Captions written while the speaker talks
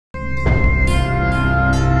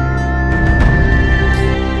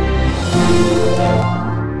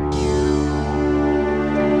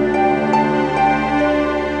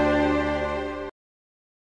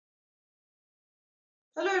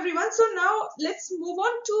let's move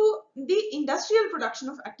on to the industrial production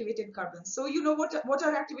of activated carbons. So you know what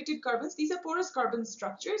are activated carbons? These are porous carbon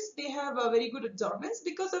structures. They have a very good absorbance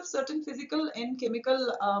because of certain physical and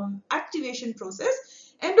chemical activation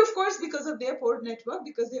process, and of course because of their pore network,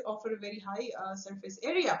 because they offer a very high surface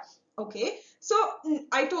area. Okay, so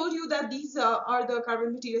I told you that these are the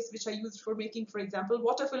carbon materials which are used for making, for example,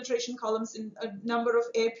 water filtration columns in a number of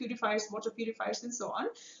air purifiers, water purifiers, and so on.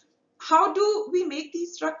 How do we make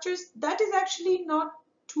these structures? That is actually not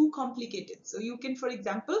too complicated. So you can, for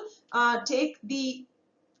example, take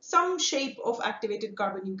some shape of activated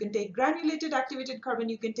carbon. You can take granulated activated carbon,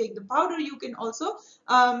 you can take the powder, you can also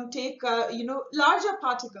take larger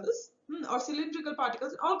particles or cylindrical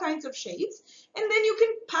particles, all kinds of shapes, and then you can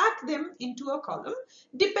pack them into a column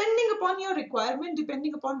depending upon your requirement,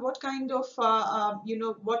 depending upon what kind of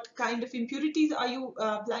what kind of impurities are you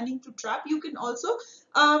planning to trap. You can also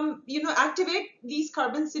activate these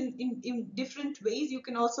carbons in different ways. You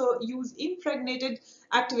can also use impregnated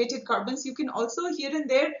activated carbons. You can also here and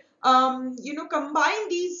there combine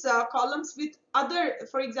these columns with other,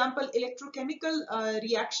 for example, electrochemical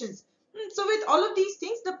reactions. So with all of these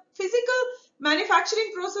things, the physical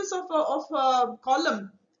manufacturing process of a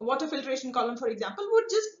column, water filtration column, for example, would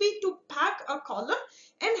just be to pack a column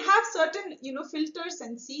and have certain filters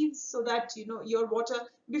and sieves, so that your water,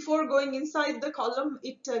 before going inside the column,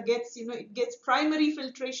 it gets primary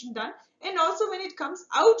filtration done, and also when it comes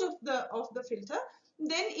out of the filter,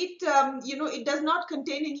 then it it does not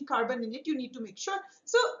contain any carbon in it. You need to make sure.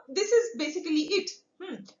 So this is basically it.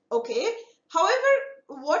 Okay, however,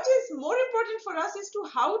 what is more important for us is to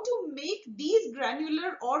how to make these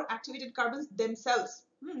granular or activated carbons themselves.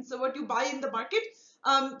 So what you buy in the market,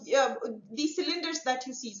 these cylinders that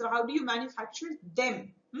you see, so how do you manufacture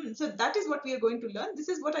them? So that is what we are going to learn. This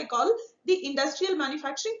is what I call the industrial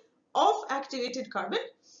manufacturing of activated carbon,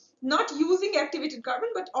 not using activated carbon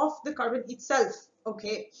but of the carbon itself.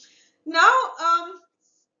 Okay, now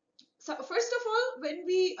so first of all, when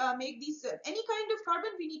we make these any kind of carbon,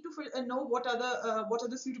 we need to know what are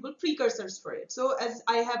the suitable precursors for it. So as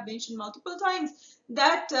I have mentioned multiple times,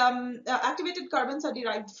 that activated carbons are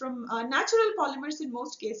derived from natural polymers in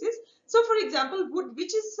most cases. So for example, wood,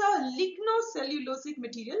 which is a lignocellulosic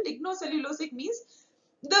material. Lignocellulosic means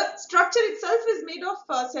the structure itself is made of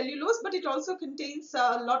cellulose, but it also contains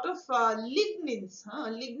a lot of lignins.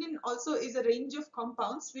 Lignin also is a range of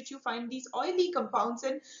compounds which you find, these oily compounds,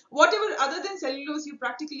 and whatever other than cellulose, you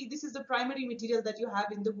practically, this is the primary material that you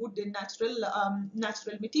have in the wood and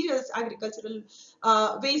natural materials, agricultural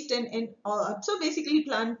waste, and so basically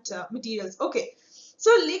plant materials. Okay.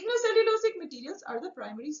 So lignocellulosic materials are the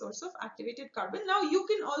primary source of activated carbon. Now you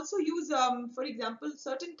can also use, for example,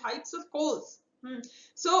 certain types of coals.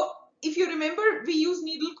 So if you remember, we use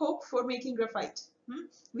needle coke for making graphite.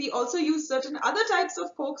 We also use certain other types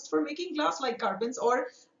of cokes for making glass-like carbons or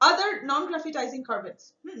other non-graphitizing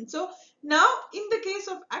carbons. So now in the case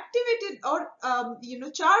of activated or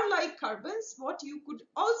char-like carbons, what you could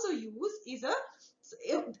also use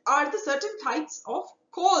are the certain types of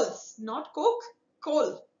coals, not coke,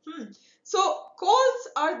 coal. So coals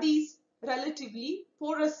are these relatively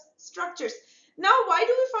porous structures. Now, why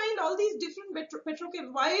do we find all these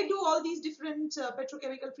different why do all these different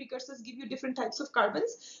petrochemical precursors give you different types of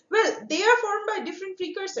carbons? Well, they are formed by different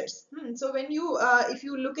precursors. So when you, if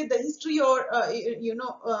you look at the history or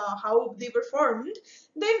how they were formed,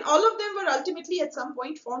 then all of them were ultimately at some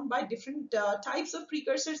point formed by different types of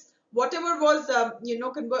precursors. Whatever was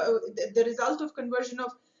the result of conversion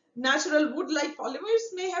of natural wood-like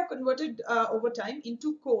polymers may have converted over time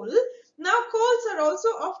into coal. Now, coals are also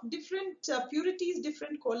of different purities,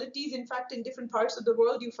 different qualities. In fact, in different parts of the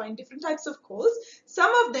world, you find different types of coals.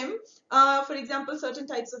 Some of them, for example, certain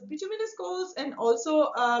types of bituminous coals and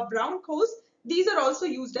also brown coals, these are also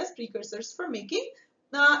used as precursors for making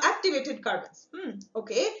activated carbons.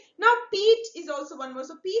 Okay. Now, peat is also one more.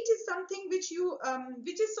 So, peat is something which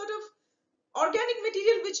is sort of organic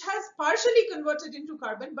material which has partially converted into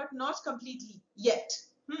carbon but not completely yet.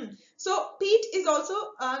 So peat is also,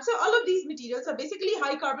 so all of these materials are basically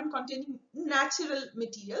high carbon containing natural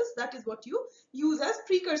materials. That is what you use as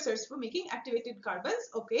precursors for making activated carbons.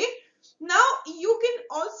 Okay. Now you can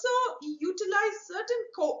also utilize certain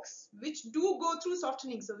cokes which do go through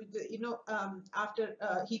softening. So after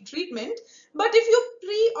heat treatment, but if you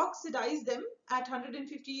pre-oxidize them at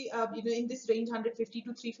 150, in this range 150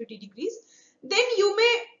 to 350 degrees, then you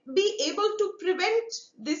may be able to prevent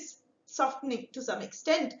this softening to some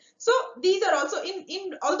extent. So these are also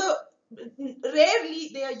in although rarely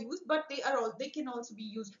they are used, but they can also be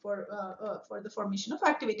used for the formation of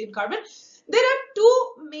activated carbon. There are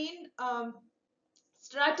two main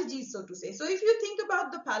strategies, so to say. So if you think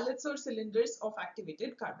about the pellets or cylinders of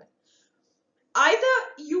activated carbon, either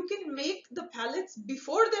you can make the pellets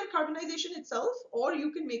before their carbonization itself, or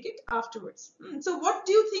you can make it afterwards. So what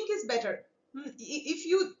do you think is better?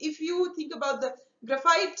 If you think about the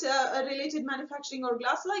graphite related manufacturing or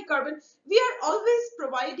glass-like carbon, we are always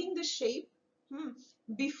providing the shape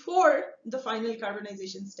before the final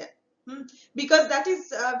carbonization step. Because that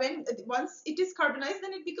is when once it is carbonized,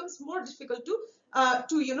 then it becomes more difficult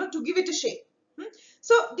to give it a shape.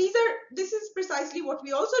 So this is precisely what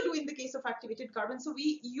we also do in the case of activated carbon. So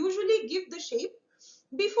we usually give the shape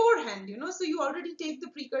beforehand, so you already take the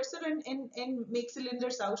precursor and make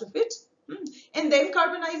cylinders out of it, and then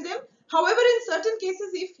carbonize them. However, in certain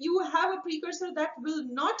cases, if you have a precursor that will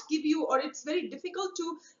not give you, or it's very difficult to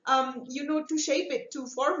to shape it, to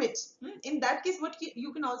form it, in that case, what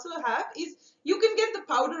you can also have is you can get the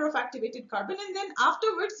powder of activated carbon, and then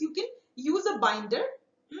afterwards you can use a binder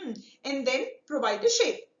and then provide a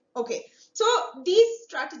shape. Okay, so these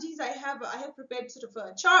strategies I have prepared sort of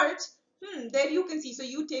a chart. There you can see. So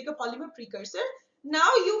you take a polymer precursor. Now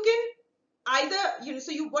you can either,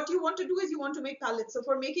 so what you want to do is you want to make pellets. So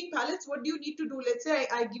for making pellets, what do you need to do? Let's say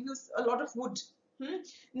I give you a lot of wood.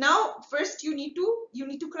 Now first you need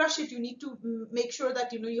to crush it. You need to make sure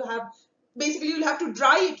that you have, basically you'll have to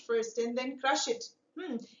dry it first and then crush it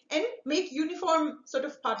and make uniform sort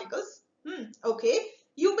of particles. Okay,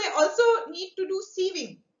 you may also need to do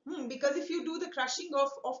sieving. Because if you do the crushing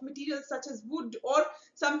of materials such as wood, or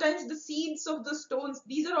sometimes the seeds of the stones,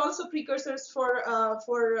 these are also precursors for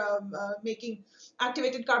making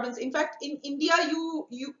activated carbons. In fact, in India,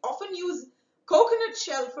 you often use coconut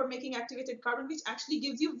shell for making activated carbon, which actually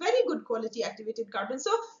gives you very good quality activated carbon.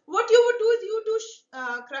 So what you would do is you do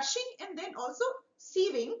crushing and then also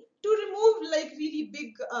sieving to remove like really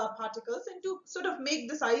big particles and to sort of make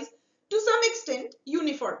the size to some extent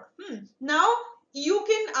uniform. Now you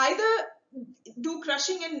can either do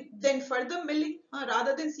crushing and then further milling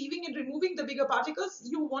rather than sieving and removing the bigger particles.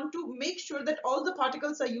 You want to make sure that all the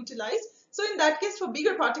particles are utilized. So in that case, for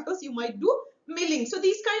bigger particles, you might do milling. So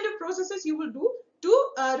these kind of processes you will do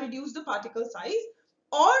to reduce the particle size.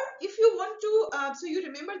 Or if you want to, so you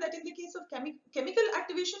remember that in the case of chemical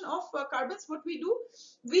activation of carbons, what we do,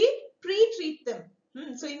 we pre-treat them.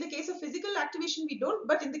 So in the case of physical activation, we don't,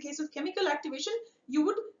 but in the case of chemical activation, you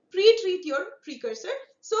would pre-treat your precursor.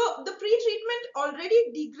 So the pre-treatment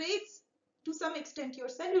already degrades to some extent your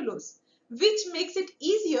cellulose, which makes it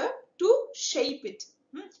easier to shape it.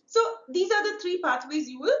 So these are the three pathways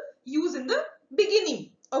you will use in the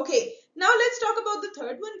beginning. Okay, now let's talk about the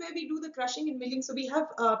third one, where we do the crushing and milling. So we have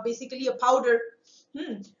basically a powder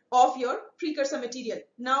of your precursor material.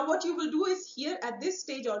 Now what you will do is, here at this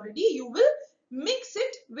stage already, you will mix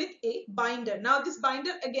it with a binder. Now this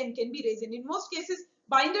binder again can be resin. In most cases,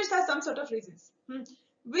 binders have some sort of resins,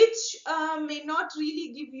 which may not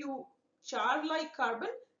really give you char-like carbon,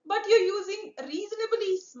 but you're using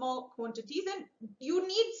reasonably small quantities and you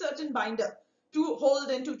need certain binder to hold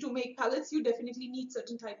and to make pellets. You definitely need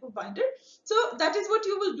certain type of binder. So that is what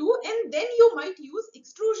you will do, and then you might use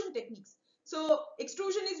extrusion techniques. So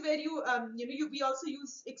extrusion is where we also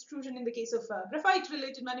use extrusion in the case of graphite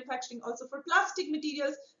related manufacturing, also for plastic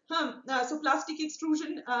materials. So plastic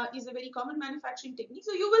extrusion is a very common manufacturing technique.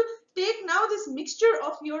 So you will take now this mixture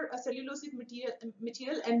of your cellulosic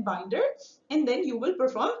material and binder, and then you will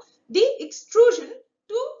perform the extrusion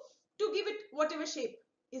to give it whatever shape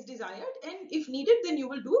is desired, and if needed, then you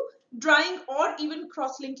will do drying or even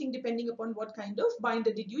cross-linking depending upon what kind of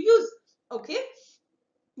binder did you use. Okay.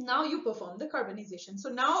 Now you perform the carbonization. So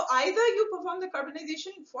now either you perform the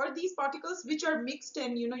carbonization for these particles which are mixed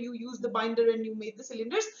and you use the binder and you made the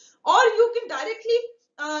cylinders, or you can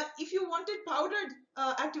directly, if you wanted powdered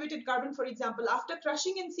activated carbon, for example, after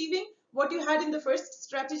crushing and sieving what you had in the first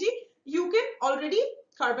strategy, you can already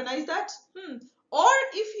carbonize that. Or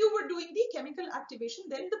if you were doing the chemical activation,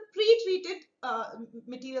 then the pre-treated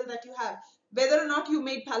material that you have, whether or not you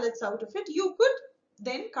made pellets out of it, you could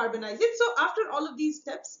then carbonize it. So after all of these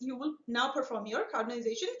steps, you will now perform your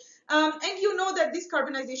carbonization, and you know that this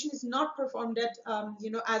carbonization is not performed at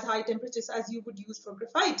as high temperatures as you would use for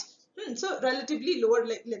graphite. So relatively lower,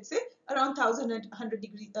 like let's say around 1100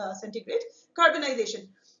 degrees centigrade carbonization.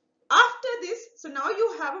 After this, so now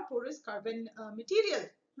you have a porous carbon material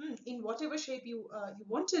in whatever shape you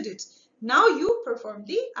wanted it. Now you perform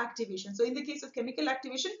the activation. So in the case of chemical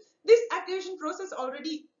activation, this activation process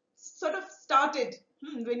already sort of started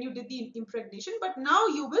when you did the impregnation, but now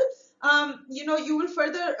you will you will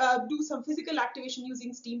further do some physical activation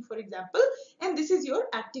using steam, for example, and this is your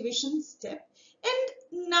activation step. And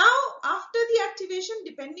Now, after the activation,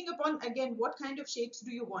 depending upon, again, what kind of shapes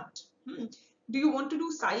do you want? Do you want to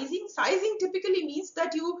do sizing? Sizing typically means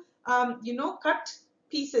that you cut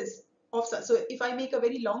pieces of, so if I make a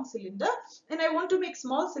very long cylinder and I want to make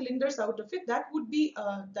small cylinders out of it, that would be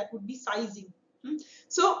sizing.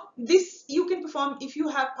 So this you can perform. If you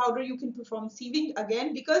have powder, you can perform sieving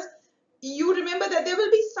again, because you remember that there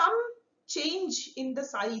will be some change in the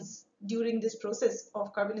size during this process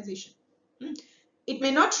of carbonization. It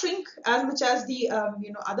may not shrink as much as the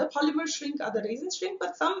other polymers shrink, other resins shrink,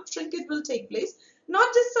 but some shrinkage will take place.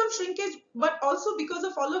 Not just some shrinkage, but also because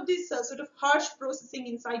of all of this sort of harsh processing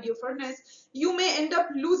inside your furnace, you may end up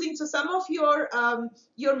losing. So some of your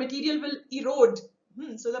material will erode.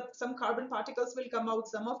 So that some carbon particles will come out.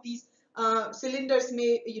 Some of these cylinders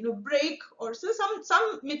may break, or so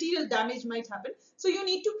some material damage might happen. So you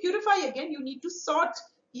need to purify again. You need to sort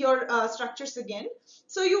your structures again.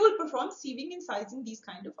 So you will perform sieving and sizing, these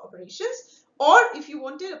kind of operations. Or if you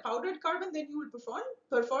wanted a powdered carbon, then you will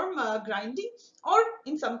perform grinding, or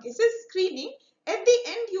in some cases screening. At the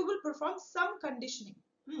end, you will perform some conditioning.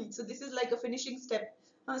 So this is like a finishing step.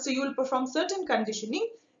 So you will perform certain conditioning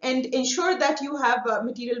and ensure that you have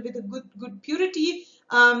material with a good purity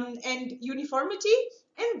and uniformity.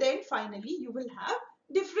 And then finally, you will have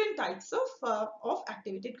different types of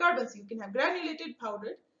activated carbons. You can have granulated,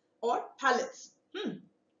 powdered, or pellets.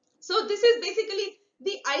 So this is basically,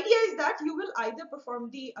 the idea is that you will either perform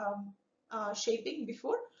the shaping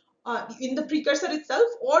before in the precursor itself,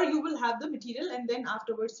 or you will have the material and then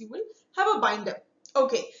afterwards you will have a binder.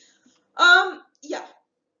 Okay. Yeah.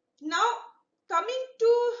 Now coming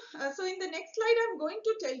to, so in the next slide, I'm going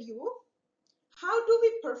to tell you how do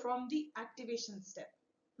we perform the activation step.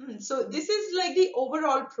 So this is like the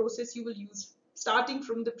overall process you will use starting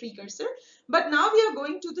from the precursor, but now we are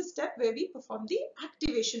going to the step where we perform the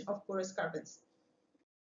activation of porous carbons.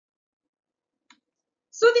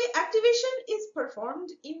 So the activation is performed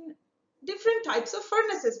in different types of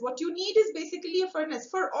furnaces. What you need is basically a furnace.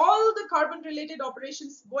 For all the carbon related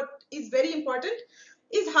operations, what is very important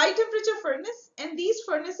is high temperature furnace, and these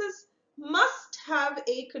furnaces must have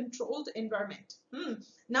a controlled environment.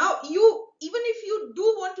 Now even if you do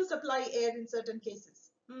want to supply air in certain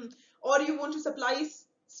cases, or you want to supply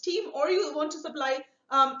steam, or you want to supply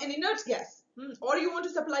an inert gas, or you want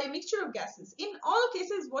to supply a mixture of gases, in all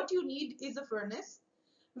cases what you need is a furnace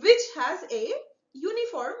which has a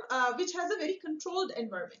uniform, which has a very controlled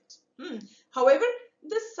environment. However,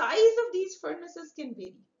 the size of these furnaces can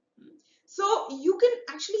vary. So you can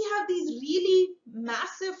actually have these really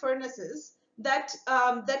massive furnaces that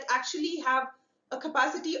actually have a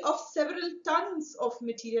capacity of several tons of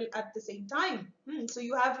material at the same time. So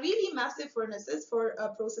you have really massive furnaces for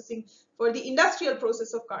processing, for the industrial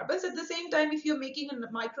process of carbons. At the same time, if you're making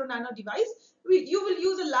a micro nano device, you will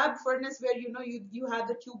use a lab furnace where you have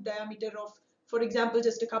the tube diameter of, for example,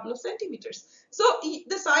 just a couple of centimeters. So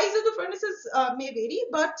the size of the furnaces may vary,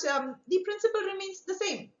 but the principle remains the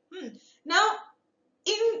same. Now,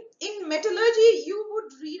 in metallurgy, you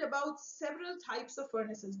would read about several types of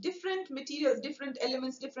furnaces. Different materials, different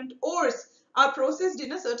elements, different ores are processed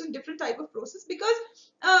in a certain different type of process, because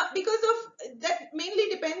of that mainly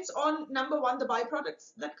depends on, number one, the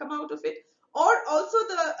byproducts that come out of it, or also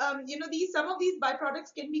the some of these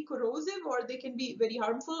byproducts can be corrosive, or they can be very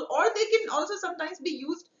harmful, or they can also sometimes be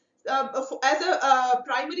used as a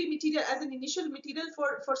primary material, as an initial material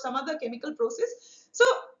for some other chemical process. So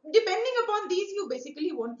depending upon these, you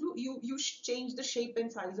basically want to you change the shape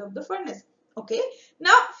and size of the furnace. Okay.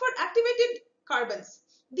 Now for activated carbons,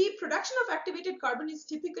 the production of activated carbon is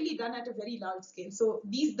typically done at a very large scale. So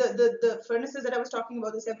these the furnaces that I was talking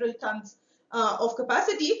about, the several tons of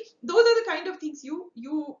capacity, those are the kind of things you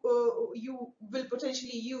will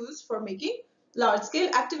potentially use for making large scale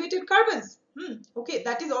activated carbons. Okay,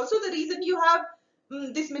 that is also the reason you have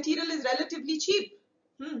this material is relatively cheap.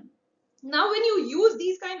 Now when you use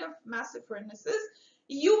these kind of massive furnaces,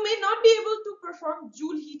 you may not be able to perform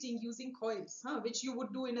joule heating using coils, which you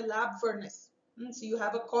would do in a lab furnace. So you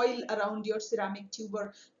have a coil around your ceramic tube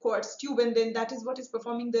or quartz tube, and then that is what is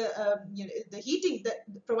performing the heating,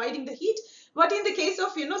 providing the heat. But in the case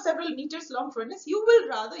of several meters long furnace, you will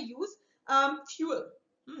rather use fuel.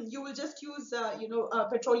 You will just use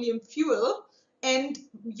petroleum fuel, and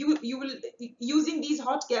you will, using these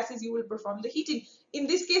hot gases, you will perform the heating. In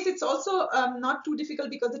this case, it's also not too difficult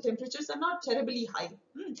because the temperatures are not terribly high.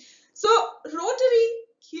 So rotary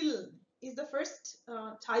kiln is the first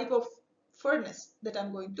type of furnace that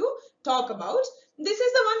I'm going to talk about. This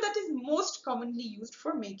is the one that is most most commonly used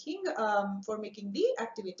for making the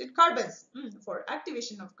activated carbons, for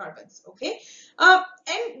activation of carbons. Okay,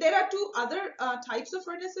 and there are two other types of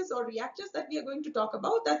furnaces or reactors that we are going to talk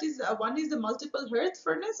about. That is, one is the multiple hearth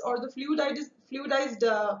furnace, or the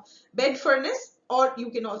fluidized bed furnace, or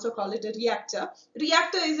you can also call it a reactor.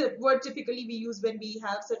 Reactor is a word typically we use when we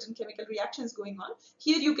have certain chemical reactions going on.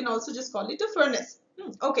 Here you can also just call it a furnace.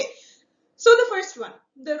 Okay. So the first one,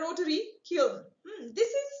 the rotary kiln. This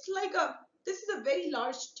is a very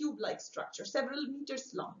large tube-like structure, several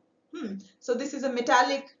meters long. So this is a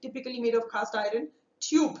metallic, typically made of cast iron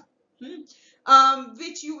tube,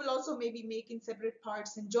 which you will also maybe make in separate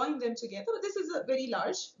parts and join them together. But this is a very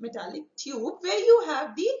large metallic tube where you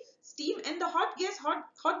have the steam and the hot gas.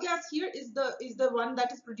 Hot gas here is the one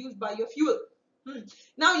that is produced by your fuel.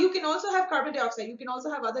 Now you can also have carbon dioxide. You can also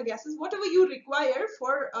have other gases, whatever you require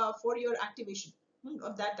for your activation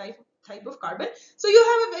of that type of carbon. So you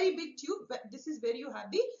have a very big tube. But this is where you have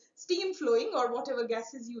the steam flowing or whatever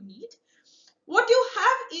gases you need. What you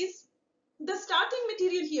have is the starting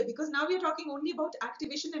material here, because now we are talking only about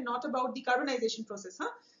activation and not about the carbonization process.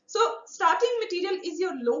 So starting material is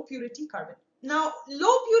your low purity carbon. Now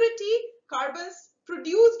low purity carbons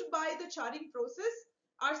produced by the charring process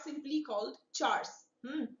are simply called chars.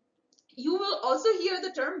 You will also hear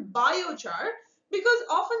the term biochar, because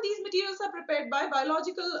often these materials are prepared by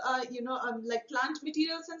biological, like plant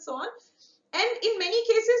materials and so on. And in many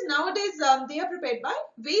cases nowadays, they are prepared by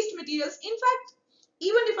waste materials. In fact,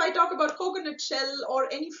 even if I talk about coconut shell or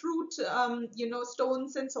any fruit,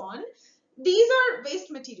 stones and so on, these are waste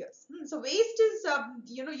materials. So waste is,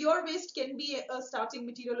 your waste can be a starting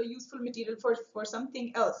material or useful material for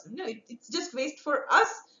something else. It's just waste for us,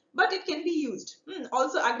 but it can be used.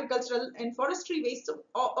 Also agricultural and forestry waste of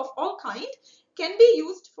all kind can be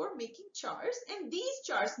used for making chars. And these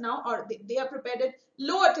chars now they are prepared at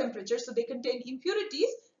lower temperature, so they contain impurities.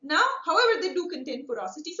 Now, however, they do contain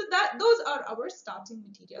porosity. So those are our starting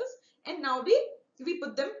materials. And now we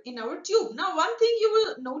put them in our tube. Now, one thing you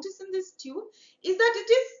will notice in this tube is that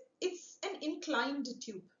it's an inclined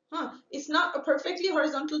tube. It's not a perfectly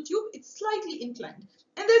horizontal tube. It's slightly inclined.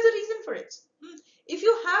 And there's a reason for it. If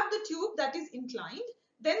you have the tube that is inclined,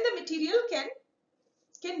 then the material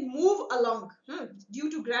can move along. Due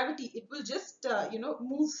to gravity, it will just,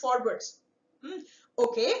 move forwards.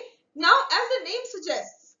 Okay. Now, as the name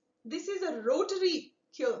suggests, this is a rotary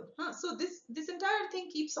kiln. So this entire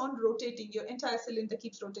thing keeps on rotating. Your entire cylinder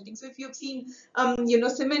keeps rotating. So if you've seen,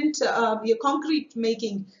 cement, your concrete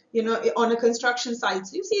making, on a construction site,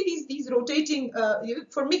 so you see these rotating.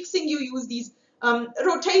 For mixing, you use these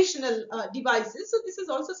rotational devices. So this is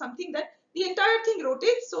also something that the entire thing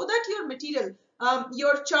rotates, so that your material,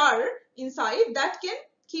 your char inside, that can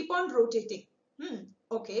keep on rotating.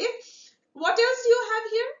 Okay. What else do you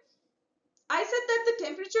have here? I said that the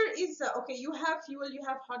temperature is, okay, you have fuel, you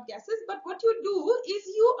have hot gases, but what you do is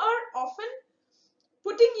you are often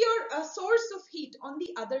putting your source of heat on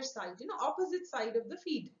the other side, opposite side of the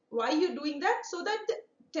feed. Why are you doing that? So that the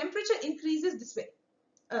temperature increases this way.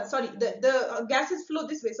 The gases flow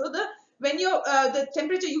this way. So when the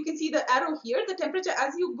temperature, you can see the arrow here, the temperature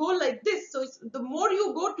as you go like this, so the more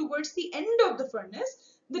you go towards the end of the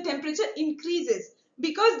furnace, the temperature increases,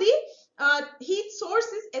 because the heat source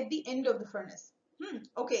is at the end of the furnace.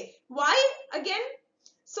 Okay, why? Again,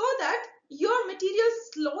 so that your material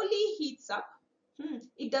slowly heats up.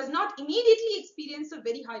 It does not immediately experience a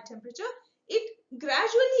very high temperature. It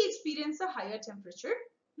gradually experiences a higher temperature.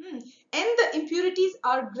 And the impurities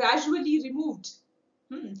are gradually removed.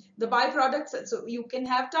 The byproducts, so you can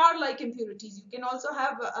have tar-like impurities. You can also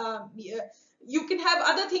have, you can have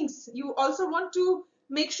other things. You also want to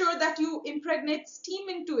make sure that you impregnate steam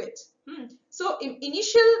into it. So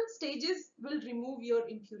initial stages will remove your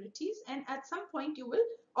impurities, and at some point you will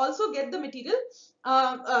also get the material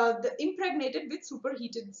impregnated with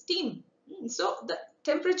superheated steam. So the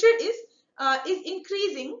temperature is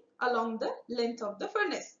increasing along the length of the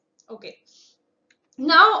furnace. Okay.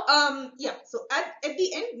 Now, so at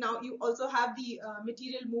the end, now you also have the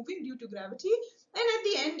material moving due to gravity, and at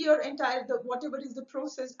the end, your entire, whatever is the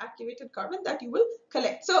processed activated carbon that you will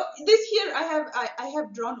collect. So this here, I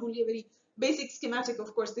have drawn only a very basic schematic.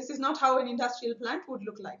 Of course, this is not how an industrial plant would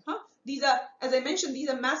look like. These are, as I mentioned, these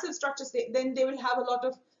are massive structures. Then they will have a lot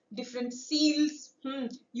of different seals.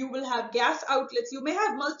 You will have gas outlets. You may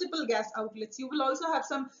have multiple gas outlets. You will also have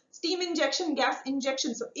some steam injection, gas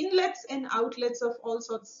injection. So inlets and outlets of all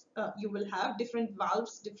sorts. You will have different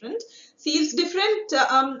valves, different seals, different.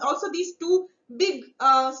 Also, these two big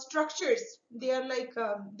structures. They are like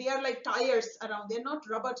tires around. They're not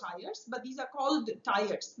rubber tires, but these are called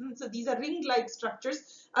tires. So these are ring-like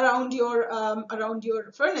structures around your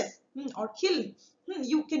furnace or kiln.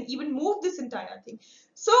 You can even move this entire thing.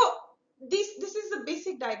 So this is the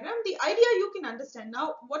basic diagram. The idea you can understand.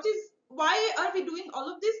 Now, why are we doing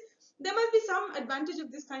all of this? There must be some advantage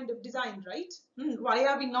of this kind of design, right? Why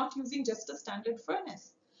are we not using just a standard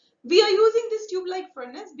furnace? We are using this tube-like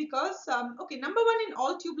furnace because, okay, number one, in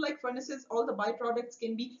all tube-like furnaces, all the byproducts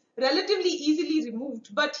can be relatively easily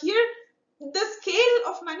removed. But here, the scale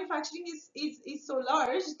of manufacturing is so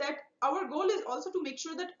large that our goal is also to make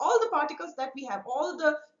sure that all the particles that we have, all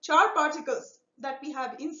the char particles that we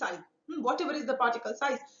have inside, whatever is the particle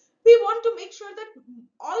size, we want to make sure that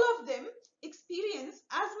all of them experience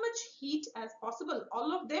as much heat as possible.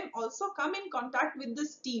 All of them also come in contact with the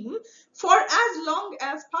steam for as long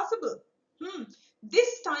as possible.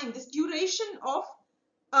 This duration of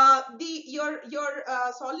your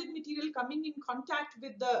solid material coming in contact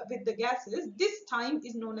with the gases, this time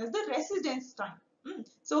is known as the residence time.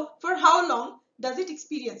 So for how long does it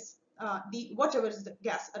experience the whatever is the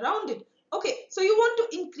gas around it? Okay, so you want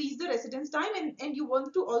to increase the residence time, and you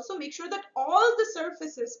want to also make sure that all the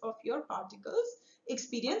surfaces of your particles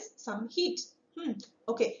experience some heat.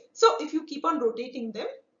 Okay, so if you keep on rotating them,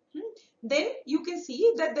 then you can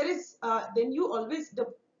see that there is then you always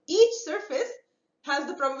each surface has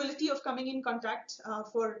the probability of coming in contact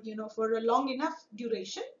for a long enough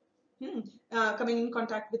duration, coming in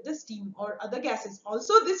contact with the steam or other gases.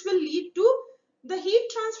 Also, this will lead to the heat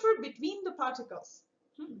transfer between the particles.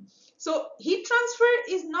 So heat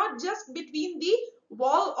transfer is not just between the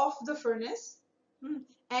wall of the furnace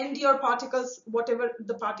and your particles, whatever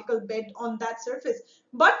the particle bed on that surface,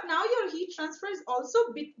 but now your heat transfer is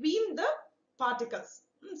also between the particles.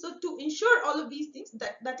 So to ensure all of these things,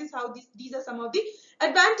 that is how these are some of the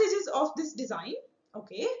advantages of this design.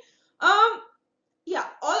 Okay. Yeah,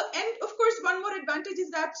 and of course one more advantage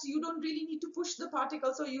is that you don't really need to push the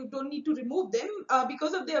particles, so you don't need to remove them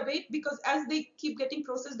because of their weight, because as they keep getting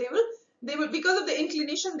processed, they will because of the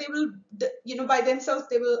inclination, they will by themselves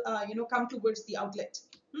they will come towards the outlet.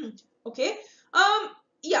 Okay.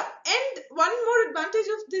 Yeah, and one more advantage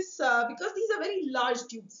of this, because these are very large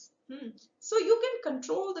tubes, so you can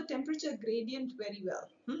control the temperature gradient very well,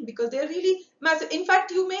 because they are really massive. In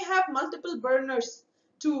fact, you may have multiple burners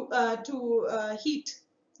to heat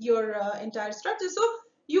your entire structure, so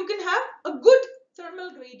you can have a good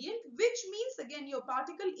thermal gradient, which means again your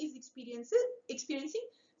particle is experiencing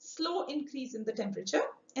slow increase in the temperature,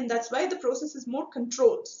 and that's why the process is more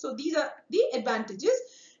controlled. So these are the advantages.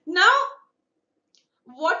 Now,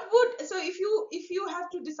 if you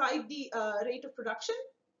have to decide the rate of production,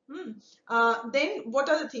 then what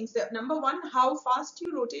are the things there? Number one, how fast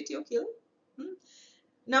you rotate your kiln.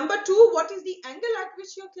 Number two, what is the angle at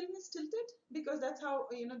which your kiln is tilted? Because that's how,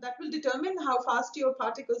 that will determine how fast your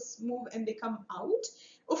particles move and they come out.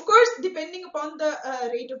 Of course, depending upon the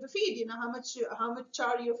rate of the feed, how much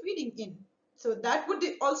char you're feeding in. So that would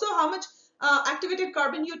also how much activated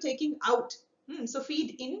carbon you're taking out. So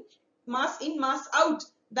feed in, mass out.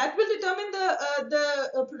 That will determine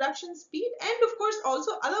the production speed, and of course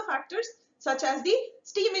also other factors such as the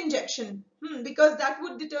steam injection, because that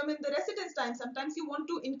would determine the residence time. Sometimes you want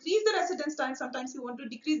to increase the residence time, sometimes you want to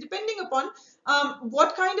decrease, depending upon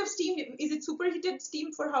what kind of steam. Is it superheated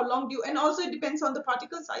steam? For how long do you, and also it depends on the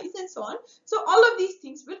particle size and so on. So all of these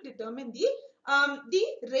things will determine the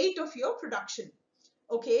rate of your production.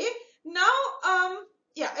 Okay, now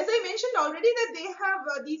yeah, as I mentioned already, that they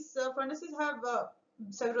have these furnaces have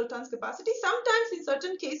several tons capacity. Sometimes in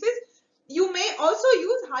certain cases you may also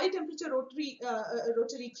use high temperature rotary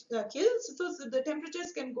kilns, so the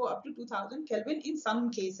temperatures can go up to 2000 Kelvin in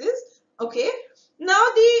some cases. Okay, now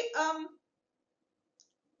the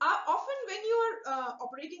often when you are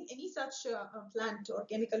operating any such plant or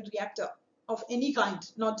chemical reactor of any kind,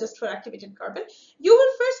 not just for activated carbon, you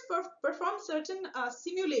will first perform certain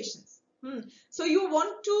simulations. So you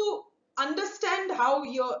want to understand how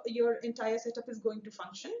your entire setup is going to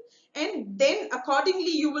function, and then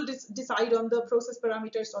accordingly you will decide on the process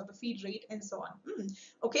parameters or the feed rate and so on.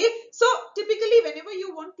 Okay, so typically whenever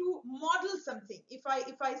you want to model something, if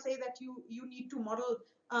I say that you need to model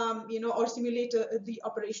or simulate the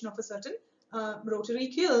operation of a certain rotary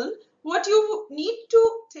kiln, what you need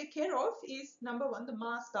to take care of is number one, the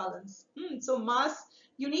mass balance. So mass,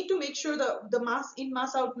 you need to make sure the mass in,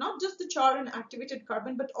 mass out, not just the char and activated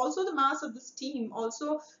carbon, but also the mass of the steam,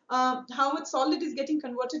 also how much solid is getting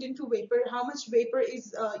converted into vapor, how much vapor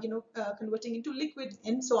is converting into liquid,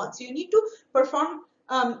 and so on. So you need to perform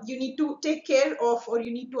you need to take care of, or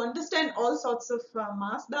you need to understand all sorts of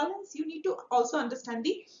mass balance. You need to also understand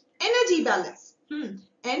the energy balance.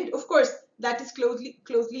 And of course, that is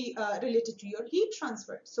closely related to your heat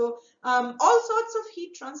transfer. So all sorts of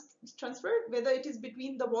heat transfer, whether it is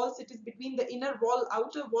between the walls, it is between the inner wall,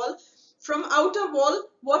 outer wall. From outer wall,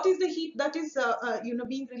 what is the heat that is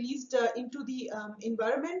being released into the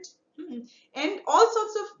environment? And all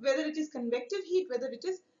sorts of, whether it is convective heat, whether it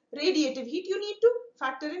is radiative heat, you need to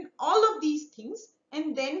factor in all of these things,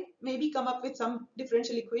 and then maybe come up with some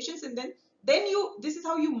differential equations, and then this is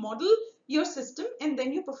how you model your system, and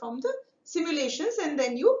then you perform the simulations, and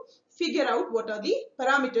then you figure out what are the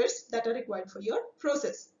parameters that are required for your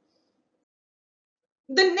process.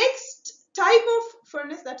 The next type of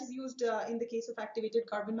furnace that is used in the case of activated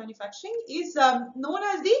carbon manufacturing is known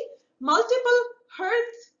as the multiple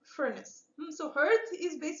hearth furnace. So hearth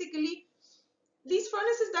is basically these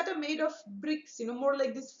furnaces that are made of bricks, more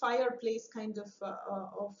like this fireplace kind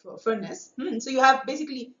of furnace. So you have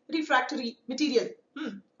basically refractory material.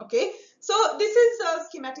 Okay, so this is a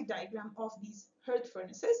schematic diagram of these hearth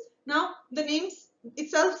furnaces. Now the names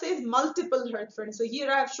itself says multiple hearth furnace. So here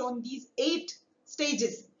I have shown these 8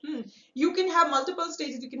 stages. You can have multiple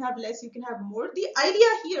stages, you can have less, you can have more. The idea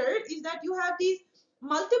here is that you have these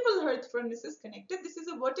multiple hearth furnaces connected. This is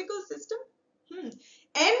a vertical system.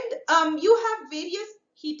 And you have various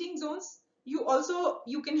heating zones.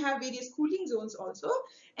 You can have various cooling zones also,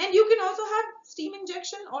 and you can also have steam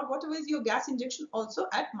injection or whatever is your gas injection also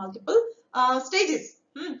at multiple stages.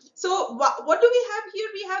 So what do we have here?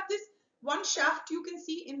 We have this one shaft you can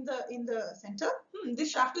see in the center.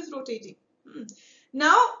 This shaft is rotating.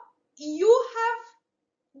 Now you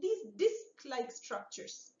have these disc-like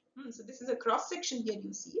structures. So this is a cross section here,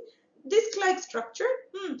 you see disc-like structure,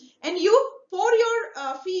 and you pour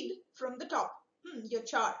your feed from the top, your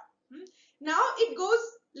char. Now it goes,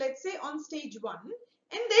 let's say, on stage 1, and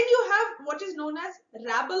then you have what is known as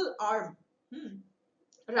rabble arm.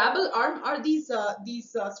 Rabble arm are these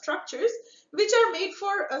structures which are made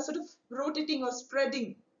for sort of rotating or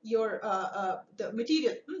spreading your the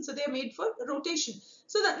material. So they are made for rotation.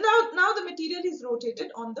 So that now the material is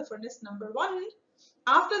rotated on the furnace number 1.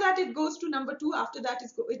 After that it goes to number 2, after that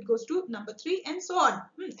it goes to number 3, and so on.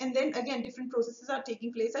 And then again different processes are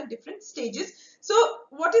taking place at different stages. So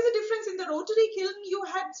what is the difference? In the rotary kiln you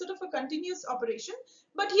had sort of a continuous operation,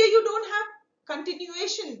 but here you don't have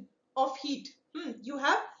continuation of heat. You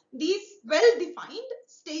have these well-defined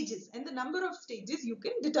stages, and the number of stages you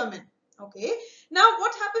can determine. Okay, now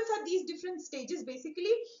what happens at these different stages?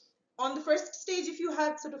 Basically, on the first stage, if you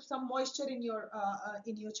have sort of some moisture in your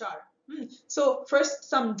char, so first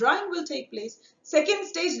some drying will take place. Second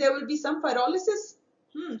stage, there will be some pyrolysis.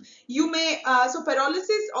 You may so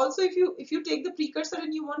pyrolysis also, if you take the precursor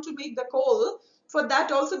and you want to make the coal, for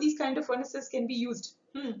that also these kind of furnaces can be used.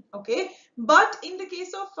 Okay, but in the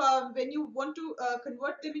case of when you want to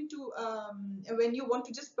convert them into when you want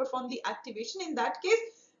to just perform the activation, in that case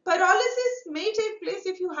pyrolysis may take place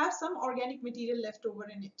if you have some organic material left over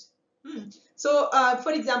in it. So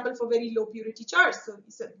for example, for very low purity chars,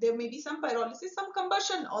 so there may be some pyrolysis, some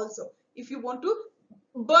combustion also, if you want to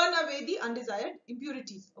burn away the undesired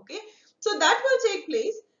impurities. Okay, so that will take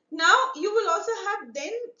place. Now you will also have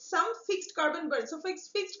then some fixed carbon burn. So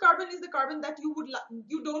fixed carbon is the carbon that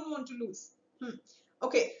you don't want to lose.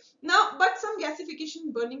 Okay, now but some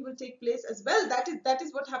gasification burning will take place as well. That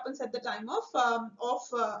is what happens at the time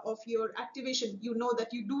of your activation. You know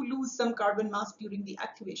that you do lose some carbon mass during the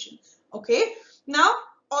activation. Okay, now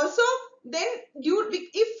also then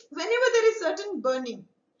if whenever there is certain burning,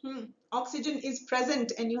 oxygen is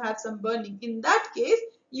present and you have some burning, in that case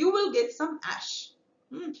you will get some ash.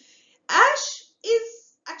 Ash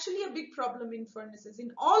is actually a big problem in furnaces.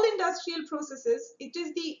 In all industrial processes, it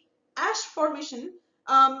is the ash formation,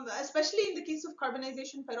 especially in the case of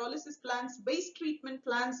carbonization, pyrolysis plants, waste treatment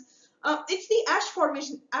plants. It's the ash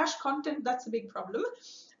formation, ash content, that's a big problem.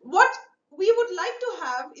 What we would like to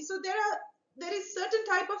have is, so there is certain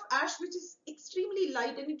type of ash which is extremely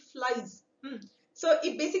light and it flies. So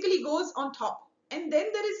it basically goes on top. And then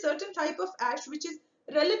there is certain type of ash which is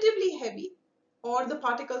relatively heavy, or the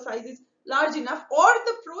particle size is large enough, or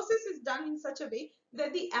the process is done in such a way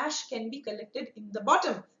that the ash can be collected in the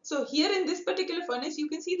bottom. So here in this particular furnace, you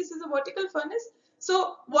can see this is a vertical furnace.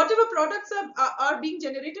 So whatever products are being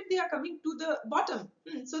generated, they are coming to the bottom.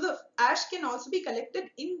 So the ash can also be collected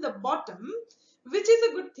in the bottom, which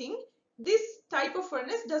is a good thing. This type of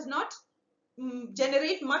furnace does not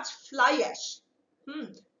generate much fly ash.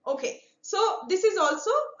 Okay, so this is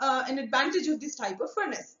also an advantage of this type of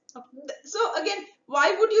furnace. So again,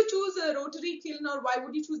 why would you choose a rotary kiln, or why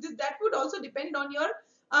would you choose this? That would also depend on your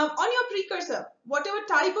precursor, whatever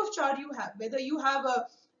type of char you have, whether you have a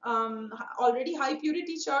already high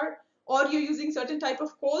purity char, or you're using certain type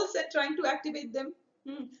of coals and trying to activate them,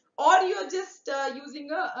 or you're just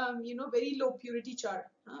using a very low purity char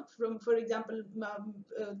from, for example,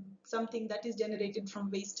 something that is generated from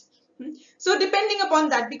waste. So depending upon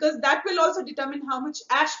that, because that will also determine how much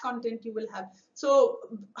ash content you will have. So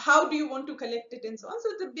how do you want to collect it and so on.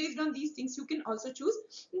 So based on these things, you can also choose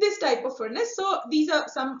this type of furnace. So these are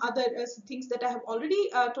some other things that I have already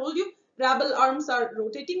told you. Rabble arms are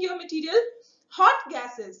rotating your material. Hot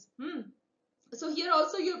gases. So here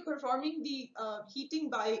also you're performing the heating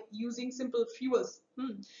by using simple fuels.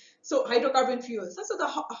 So hydrocarbon fuels. So the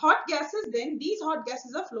hot gases, then these hot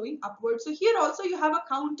gases are flowing upwards. So here also you have a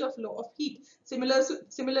counter flow of heat, similar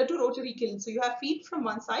to rotary kiln. So you have heat from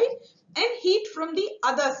one side and heat from the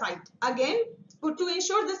other side. Again, to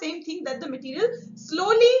ensure the same thing, that the material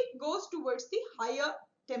slowly goes towards the higher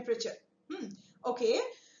temperature. Okay.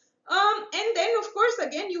 And then of course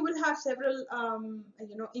again you will have several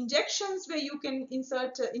injections where you can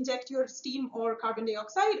inject your steam or carbon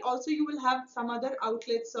dioxide. Also you will have some other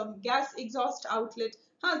outlets, some gas exhaust outlet.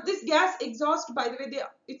 This gas exhaust, by the way,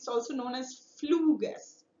 it's also known as flue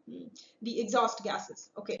gas, the exhaust gases.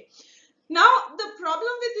 Okay, now the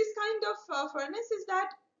problem with this kind of furnace is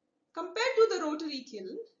that compared to the rotary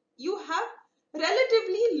kiln, you have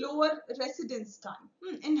relatively lower residence time,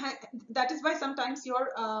 and that is why sometimes your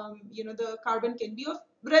the carbon can be of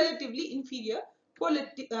relatively inferior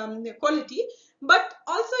quality. But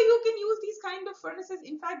also you can use these kind of furnaces.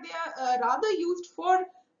 In fact, they are rather used for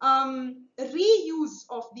reuse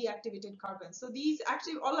of the activated carbon. So these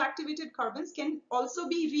all activated carbons can also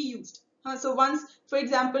be reused. So once, for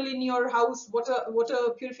example, in your house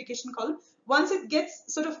water purification column, once it gets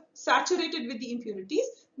sort of saturated with the impurities,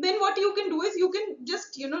 then what you can do is you can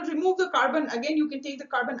just remove the carbon. Again, you can take the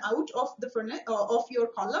carbon out of the furnace of your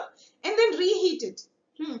column and then reheat it.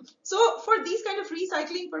 So for these kind of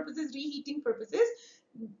recycling purposes, reheating purposes,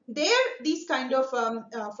 these kind of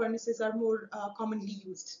furnaces are more commonly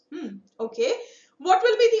used. Okay, what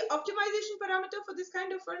will be the optimization parameter for this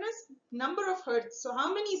kind of furnace? Number of hertz. So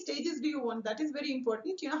how many stages do you want? That is very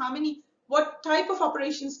important. What type of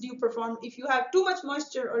operations do you perform? If you have too much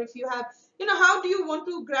moisture, or if you have, how do you want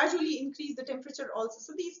to gradually increase the temperature also?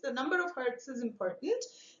 So the number of hertz is important.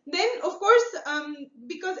 Then of course,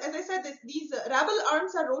 because as I said, these rabble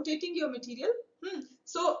arms are rotating your material.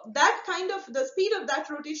 So that kind of the speed of that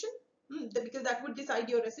rotation, because that would decide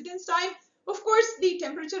your residence time. Of course, the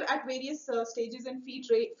temperature at various stages and feed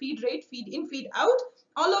rate, feed in, feed out.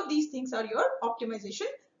 All of these things are your optimization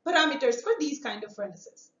parameters for these kind of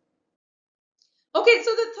furnaces. Okay,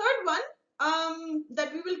 so the third one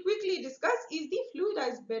that we will quickly discuss is the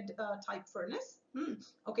fluidized bed type furnace.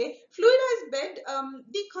 Okay, fluidized bed.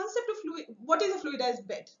 The concept of what is a fluidized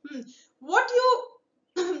bed? What you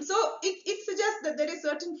so it suggests that there is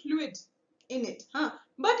certain fluid in it,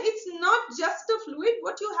 but it's not just a fluid.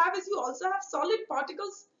 What you have is you also have solid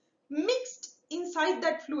particles mixed inside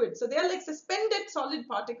that fluid. So they are like suspended solid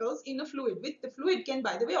particles in a fluid. With the fluid can,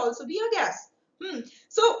 by the way, also be a gas.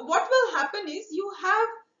 So what will happen is you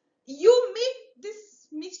make this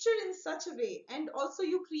mixture in such a way, and also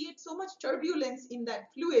you create so much turbulence in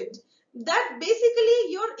that fluid, that basically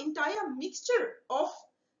your entire mixture of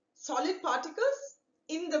solid particles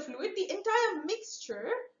in the fluid, the entire mixture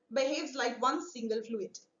behaves like one single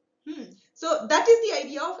fluid. So that is the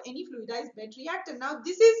idea of any fluidized bed reactor. Now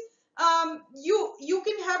this is you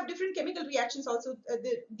can have different chemical reactions also.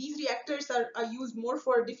 These reactors are used more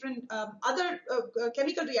for different other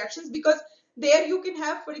chemical reactions, because there you can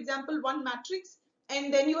have, for example, one matrix,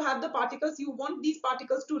 and then you have the particles. You want these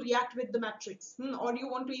particles to react with the matrix, or you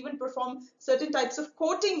want to even perform certain types of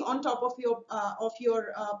coating on top of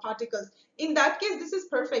your particles. In that case, this is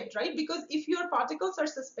perfect, right? Because if your particles are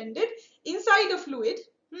suspended inside a fluid,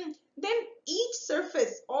 then each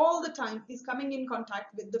surface all the time is coming in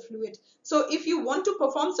contact with the fluid. So if you want to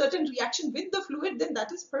perform certain reaction with the fluid, then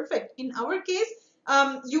that is perfect. In our case,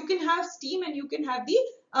 you can have steam and you can have the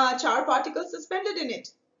char particles suspended in it.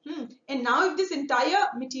 And now if this entire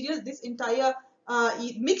material, this entire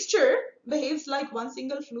mixture behaves like one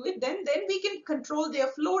single fluid, then we can control their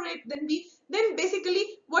flow rate. Then basically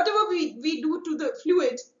whatever we do to the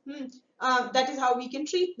fluid, that is how we can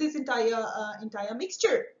treat this entire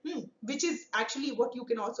mixture, which is actually what you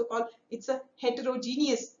can also call, it's a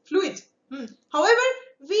heterogeneous fluid. However,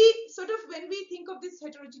 we sort of, when we think of this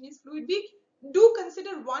heterogeneous fluid, we do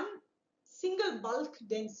consider one single bulk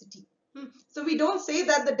density. So we don't say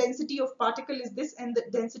that the density of particle is this and the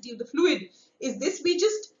density of the fluid is this. We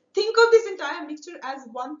just think of this entire mixture as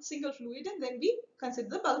one single fluid, and then we consider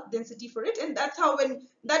the bulk density for it. And that's how, when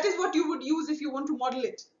that is what you would use if you want to model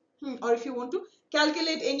it, or if you want to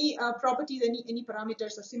calculate any properties, any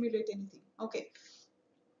parameters, or simulate anything. Okay.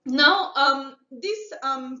 Now, this,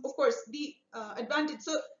 of course, the advantage.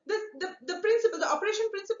 So the principle, the operation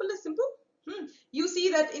principle is simple. You see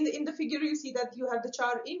that in the figure, you see that you have the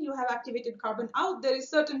char in, you have activated carbon out. There is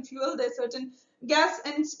certain fuel, there is certain gas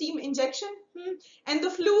and steam injection, and the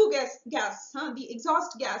flue gas, the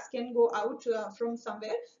exhaust gas can go out from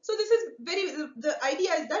somewhere. So this is the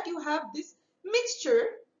idea is that you have this mixture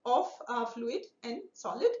of fluid and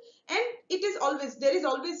solid, and there is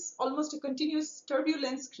always almost a continuous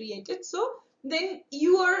turbulence created. So then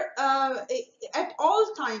you are at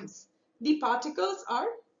all times the particles are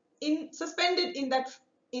suspended in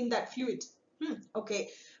that fluid. Okay.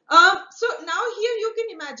 So now here you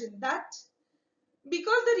can imagine that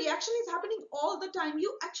because the reaction is happening all the time,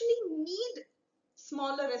 you actually need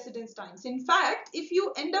smaller residence times. In fact, if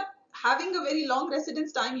you end up having a very long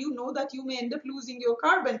residence time, you know that you may end up losing your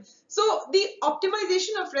carbon. So the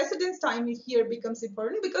optimization of residence time here becomes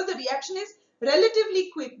important, because the reaction is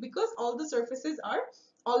relatively quick, because all the surfaces are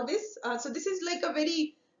always, so this is like a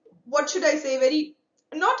very, what should I say, very,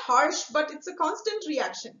 not harsh, but it's a constant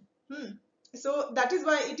reaction. So that is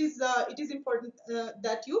why it is important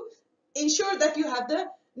that you ensure that you have the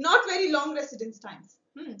not very long residence times.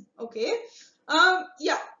 Okay.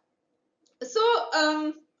 Yeah. So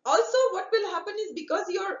also what will happen is, because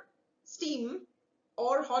your steam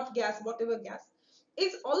or hot gas, whatever gas,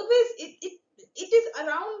 is always it is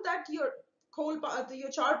around that your your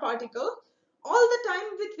char particle all the time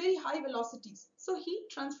with very high velocities. So heat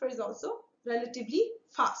transfer is also relatively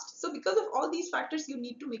fast. So because of all these factors, you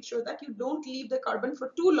need to make sure that you don't leave the carbon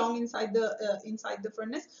for too long inside the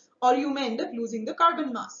furnace, or you may end up losing the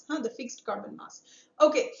carbon mass, the fixed carbon mass.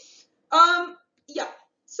 Okay. Yeah.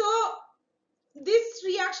 So this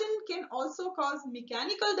reaction can also cause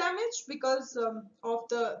mechanical damage because of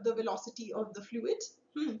the velocity of the fluid.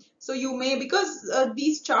 So you may, because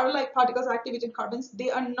these char-like particles, activated carbons, they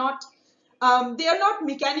are not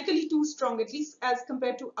mechanically too strong, at least as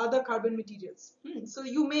compared to other carbon materials. So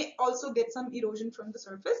you may also get some erosion from the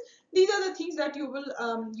surface. These are the things that you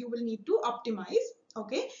will need to optimize.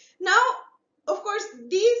 Okay. Now, of course,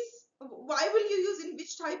 why will you use, in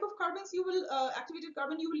which type of carbons you will activated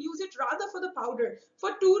carbon? You will use it rather for the powder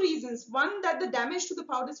for two reasons. One, that the damage to the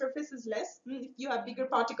powder surface is less. If you have bigger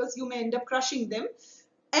particles, you may end up crushing them.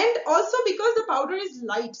 And also because the powder is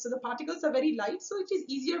light, so the particles are very light, so it is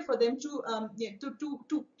easier for them to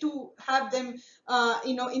have them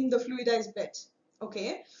in the fluidized bed.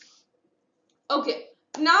 Okay. Okay.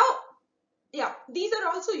 Now, yeah, these are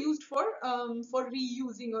also used for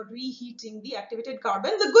reusing or reheating the activated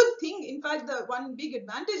carbon. The good thing, in fact, the one big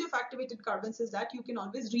advantage of activated carbons is that you can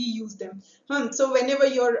always reuse them. So whenever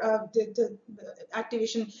your the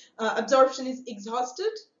activation absorption is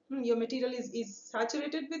exhausted, your material is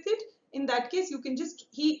saturated with it, in that case you can just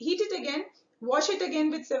heat it again, wash it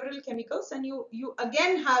again with several chemicals, and you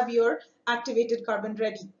again have your activated carbon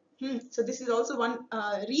ready. So this is also one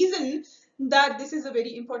reason that this is a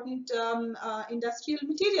very important industrial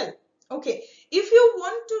material. Okay, if you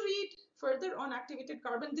want to read further on activated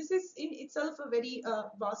carbon, this is in itself a very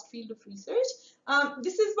vast field of research.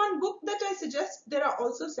 This is one book that I suggest. There are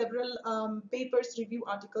also several papers, review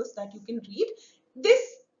articles that you can read.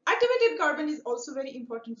 This activated carbon is also very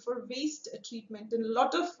important for waste treatment, and a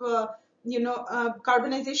lot of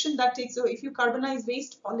carbonization that takes. So if you carbonize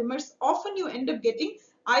waste polymers, often you end up getting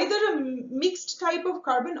either a mixed type of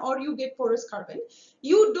carbon or you get porous carbon.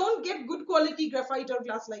 You don't get good quality graphite or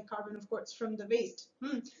glass-like carbon, of course, from the waste.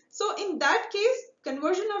 So in that case,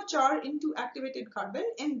 conversion of char into activated carbon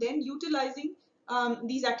and then utilizing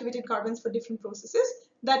these activated carbons for different processes,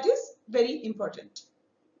 that is very important.